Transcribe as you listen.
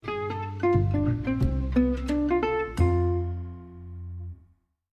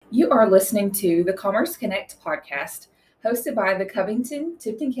You are listening to the Commerce Connect podcast, hosted by the Covington,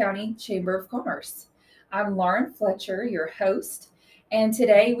 Tipton County Chamber of Commerce. I'm Lauren Fletcher, your host, and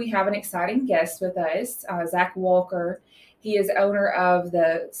today we have an exciting guest with us, Zack Walker. He is owner of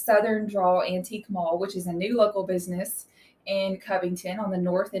the Southern Draw Antique Mall, which is a new local business in Covington on the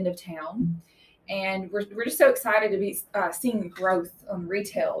north end of town. And we're just so excited to be seeing growth on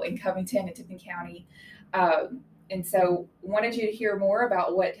retail in Covington and Tipton County. And so wanted you to hear more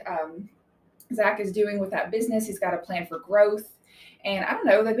about what Zack is doing with that business. He's got a plan for growth. And I don't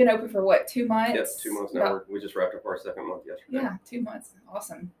know, they've been open for what, 2 months? Yep, 2 months now. We just wrapped up our second month yesterday. Yeah, 2 months.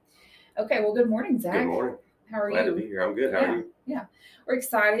 Awesome. Okay, well, good morning, Zack. Good morning. How are Glad you? to be here. I'm good. How are you? Yeah, we're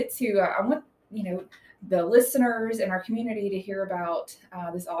excited to, I want, the listeners and our community to hear about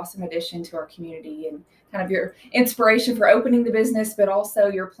this awesome addition to our community and kind of your inspiration for opening the business, but also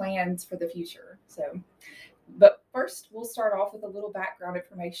your plans for the future. But first, we'll start off with a little background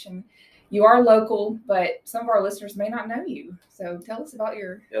information. You are local, but some of our listeners may not know you. So tell us about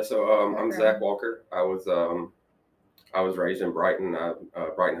your. Yeah, so I'm Zack Walker. I was raised in Brighton. I'm a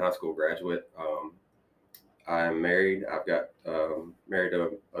Brighton High School graduate. I'm married. I've got married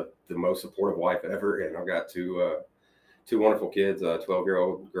to the most supportive wife ever, and I've got two wonderful kids: a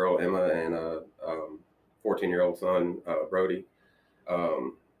 12-year-old girl Emma and a 14-year-old son Brody.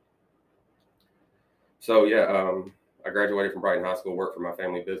 I graduated from Brighton High School, worked for my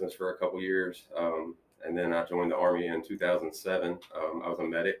family business for a couple years, and then I joined the Army in 2007. I was a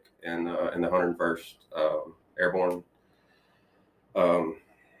medic in the 101st Airborne. I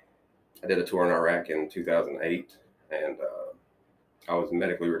did a tour in Iraq in 2008, and I was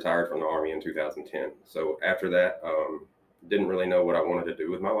medically retired from the Army in 2010. So after that, didn't really know what I wanted to do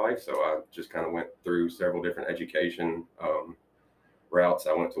with my life, so I just kind of went through several different education routes.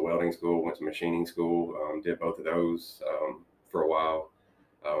 I went to welding school, went to machining school, did both of those for a while,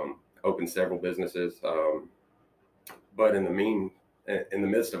 opened several businesses. But in the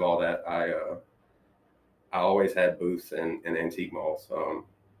midst of all that, I always had booths in antique malls,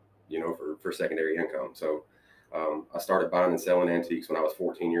 for secondary income. So I started buying and selling antiques when I was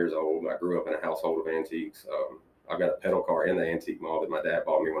 14 years old. I grew up in a household of antiques. I've got a pedal car in the antique mall that my dad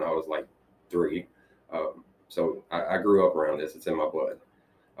bought me when I was like 3. So I grew up around this. It's in my blood.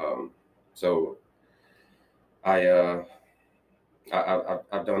 I've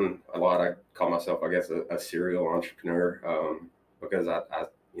done a lot. I call myself, I guess, a serial entrepreneur because I've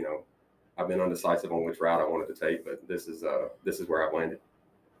been undecisive on which route I wanted to take, but this is where I've landed.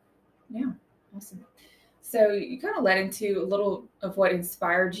 Yeah, awesome. So you kind of led into a little of what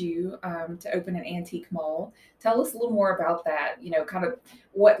inspired you to open an antique mall. Tell us a little more about that. Kind of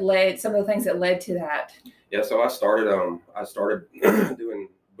what led, some of the things that led to that. Yeah, so I started doing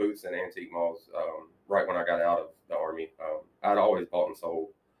booths in antique malls right when I got out of the Army. I'd always bought and sold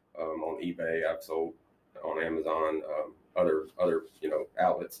on eBay. I've sold on Amazon, other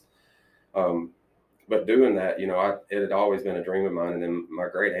outlets. But doing that, it had always been a dream of mine. And then my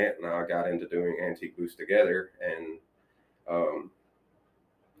great aunt and I got into doing antique booths together, and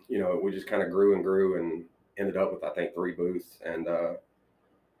we just kind of grew and ended up with, I think, 3 booths. And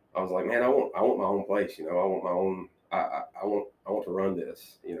I was like, man, I want my own place. I want my own. I want to run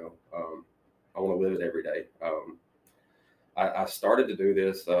this. I want to live it every day. I started to do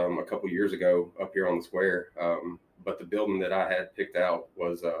this a couple years ago up here on the square, but the building that I had picked out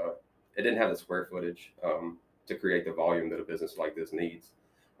was it didn't have the square footage to create the volume that a business like this needs.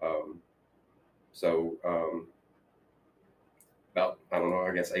 About, I don't know,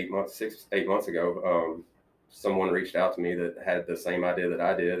 I guess 8 months ago, someone reached out to me that had the same idea that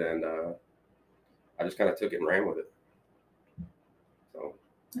I did, and I just kind of took it and ran with it. So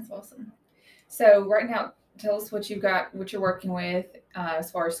that's awesome. So right now, tell us what you've got, what you're working with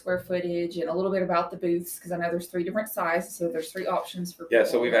as far as square footage, and a little bit about the booths, because I know there's 3 different sizes, so there's 3 options for people. Yeah,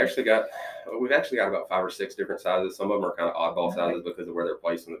 so we've actually got about 5 or 6 different sizes. Some of them are kind of oddball sizes because of where they're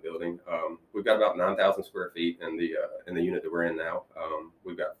placed in the building. We've got about 9,000 square feet in the unit that we're in now.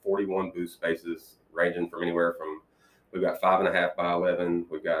 We've got 41 booth spaces ranging from anywhere from, we've got 5.5 by 11,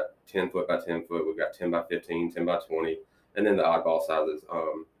 we've got 10 foot by 10 foot, we've got 10 by 15, 10 by 20, and then the oddball sizes.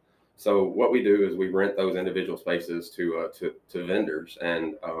 So what we do is we rent those individual spaces to vendors,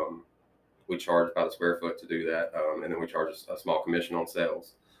 and we charge by the square foot to do that, and then we charge a small commission on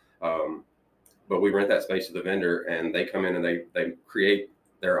sales. But we rent that space to the vendor, and they come in and they create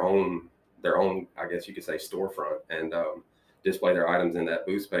their own, I guess you could say, storefront, and display their items in that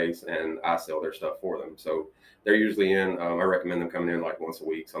booth space, and I sell their stuff for them. So they're usually in. I recommend them coming in like once a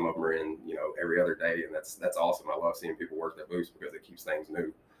week. Some of them are in, every other day, and that's awesome. I love seeing people work their booths because it keeps things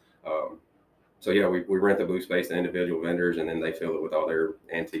new. So yeah, we rent the booth space to individual vendors, and then they fill it with all their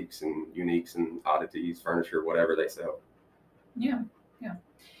antiques and uniques and oddities, furniture, whatever they sell. Yeah, yeah.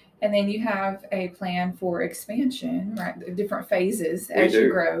 And then you have a plan for expansion, right? Different phases as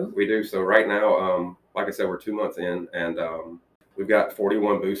you grow. We do. So right now, like I said, we're 2 months in, and we've got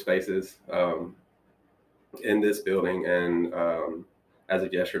 41 booth spaces in this building, and as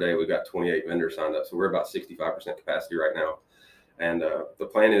of yesterday, we've got 28 vendors signed up. So we're about 65% capacity right now. And the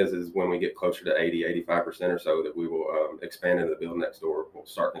plan is when we get closer to 80, 85% or so, that we will expand into the building next door. We'll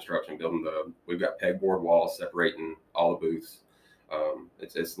start construction, we've got pegboard walls separating all the booths.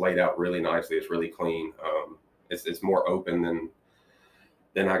 It's laid out really nicely. It's really clean. It's more open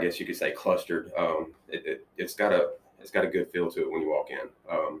than I guess you could say clustered. It's got a good feel to it when you walk in.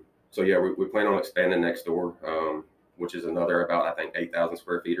 So yeah, we plan on expanding next door, which is another about, I think, 8,000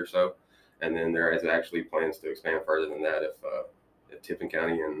 square feet or so. And then there is actually plans to expand further than that if Tipton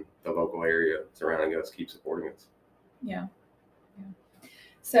County and the local area surrounding us keep supporting us. Yeah.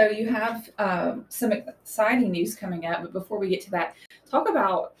 So you have some exciting news coming up, but before we get to that, talk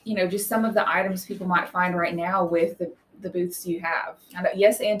about, just some of the items people might find right now with the booths you have.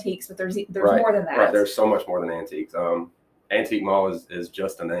 Yes, antiques, but there's more than that. Right, there's so much more than antiques. Antique Mall is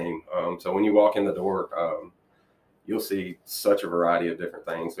just a name. So when you walk in the door, you'll see such a variety of different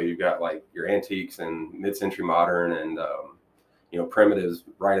things. So you've got like your antiques and mid-century modern and primitives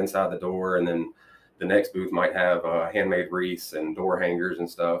right inside the door, and then the next booth might have handmade wreaths and door hangers and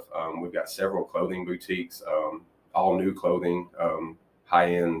stuff. We've got several clothing boutiques, all new clothing,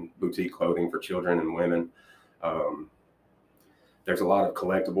 high-end boutique clothing for children and women. There's a lot of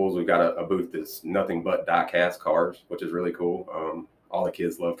collectibles. We've got a booth that's nothing but die-cast cars, which is really cool. All the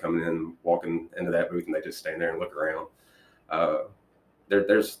kids love coming in, walking into that booth, and they just stand there and look around.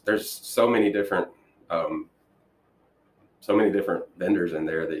 There's so many different vendors in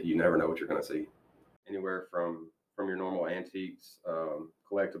there that you never know what you're going to see. Anywhere from your normal antiques,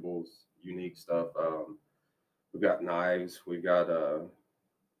 collectibles, unique stuff. We've got knives. We've got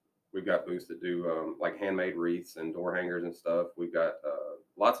booths that do like handmade wreaths and door hangers and stuff. We've got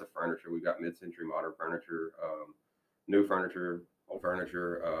lots of furniture. We've got mid-century modern furniture, new furniture, old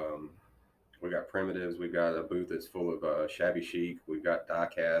furniture. We've got primitives. We've got a booth that's full of shabby chic. We've got die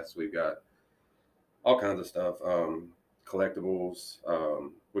casts. We've got all kinds of stuff. Collectibles.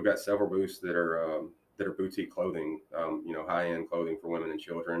 We've got several booths that are boutique clothing, high-end clothing for women and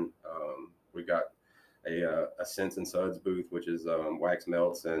children. We've got a Scents and Suds booth, which is wax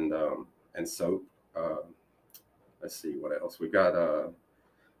melts and soap. Let's see what else we've got a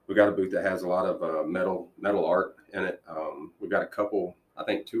booth that has a lot of metal art in it. We've got a couple, I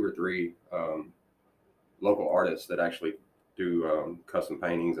think 2 or 3 local artists that actually do custom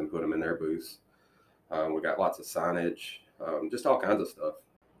paintings and put them in their booths. We got lots of signage, just all kinds of stuff.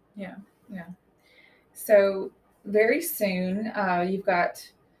 Yeah. So very soon, you've got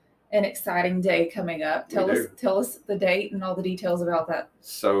an exciting day coming up. Tell us the date and all the details about that.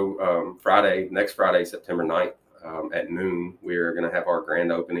 So next Friday, September 9th, at noon, we're going to have our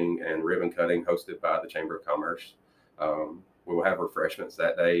grand opening and ribbon cutting hosted by the Chamber of Commerce. We will have refreshments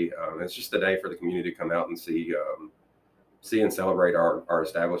that day. It's just a day for the community to come out and see and celebrate our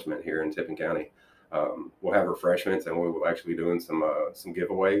establishment here in Tipton County. We'll have refreshments, and we will actually be doing some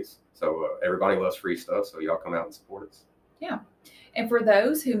giveaways. So everybody loves free stuff, so y'all come out and support us. Yeah. And for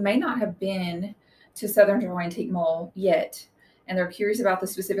those who may not have been to Southern Joy Antique Mall yet, and they're curious about the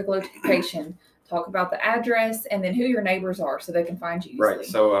specific location, talk about the address and then who your neighbors are so they can find you easily. Right.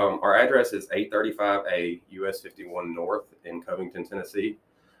 So our address is 835A US 51 North in Covington, Tennessee.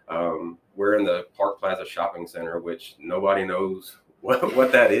 We're in the Park Plaza Shopping Center, which nobody knows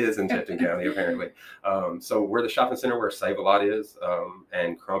what that is in Tipton County, apparently. So we're the shopping center where Save-A-Lot is,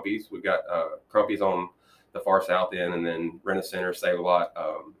 and Crumpy's. We've got Crumpy's on the far south end, and then Rent-A-Center, Save-A-Lot.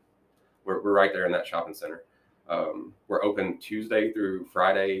 We're right there in that shopping center. We're open Tuesday through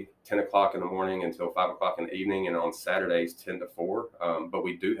Friday, 10 o'clock in the morning until 5 o'clock in the evening, and on Saturdays, 10 to 4. But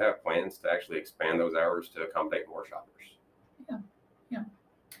we do have plans to actually expand those hours to accommodate more shoppers. Yeah.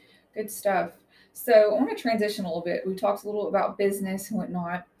 Good stuff. So I want to transition a little bit. We talked a little about business and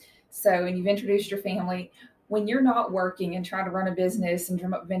whatnot. And you've introduced your family. When you're not working and trying to run a business and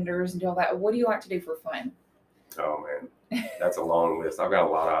drum up vendors and do all that, what do you like to do for fun? Oh, man, that's a long list. I've got a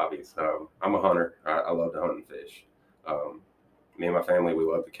lot of hobbies. I'm a hunter. I love to hunt and fish. Me and my family, we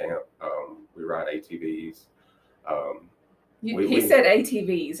love to camp. We ride ATVs. He said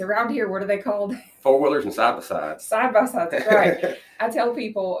ATVs. Around here, what are they called? 4-wheelers and side-by-sides. Side-by-sides, that's right. I tell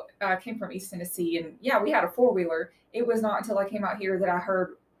people, I came from East Tennessee, and yeah, we had a 4-wheeler. It was not until I came out here that I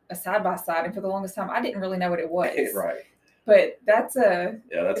heard a side-by-side, and for the longest time, I didn't really know what it was. Right. But that's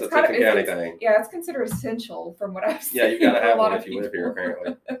That's a kind of Tipton County thing. Yeah, it's considered essential from what I've seen. Yeah, you got to have a lot one of if you live here,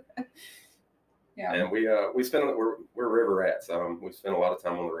 apparently. Yeah. And we spend we're river rats. We spend a lot of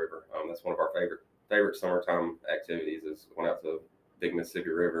time on the river. That's one of our favorite summertime activities is going out to the big Mississippi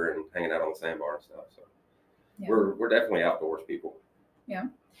River and hanging out on the sandbar and stuff. So Yeah. we're definitely outdoors people. Yeah.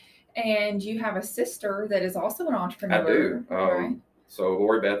 And you have a sister that is also an entrepreneur. I do. Right? So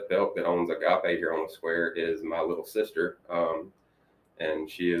Lori Beth Belk that owns Agape here on the square is my little sister. And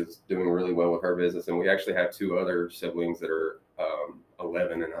she is doing really well with her business. And we actually have two other siblings that are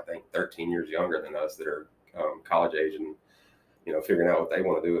 11 and I think 13 years younger than us that are college age and figuring out what they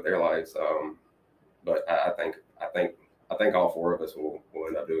want to do with their lives. But I think all four of us will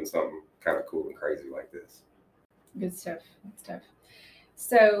end up doing something kind of cool and crazy like this. Good stuff. Good stuff.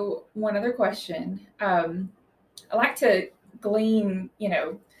 So one other question. I like to glean,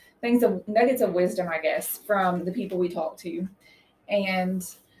 nuggets of wisdom, I guess, from the people we talk to. And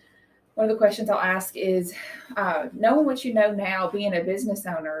one of the questions I'll ask is, knowing what you know now, being a business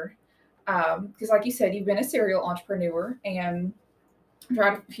owner, because like you said, you've been a serial entrepreneur and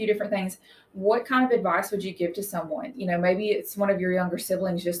tried a few different things. What kind of advice would you give to someone? Maybe it's one of your younger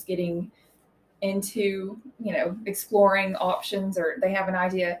siblings just getting into, exploring options, or they have an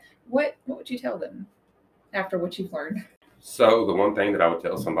idea. What would you tell them after what you've learned? So the one thing that I would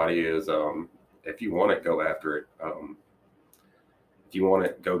tell somebody is, if you want it, go after it. If you want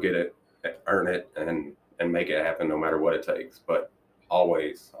it, go get it, earn it, and make it happen no matter what it takes. But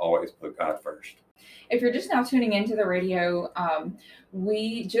always put God first. If you're just now tuning into the radio,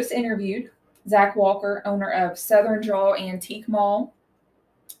 we just interviewed Zack Walker, owner of Southern Draw Antique Mall.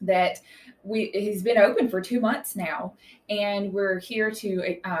 He's been open for 2 months now, and we're here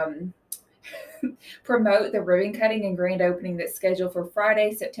to promote the ribbon cutting and grand opening that's scheduled for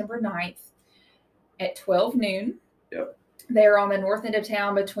Friday, September 9th at 12 noon. Yep. They're on the north end of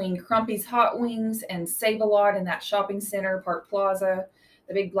town between Crumpy's Hot Wings and Save-A-Lot in that shopping center, Park Plaza,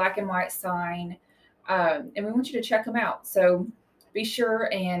 the big black and white sign. And we want you to check them out. So be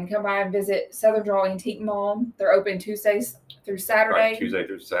sure and come by and visit Southern Draw Antique Mall. They're open Tuesdays through Saturday. Right, Tuesday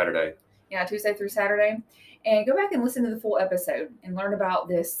through Saturday. Yeah, Tuesday through Saturday. And go back and listen to the full episode and learn about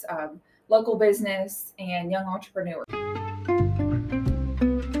this local business and young entrepreneur.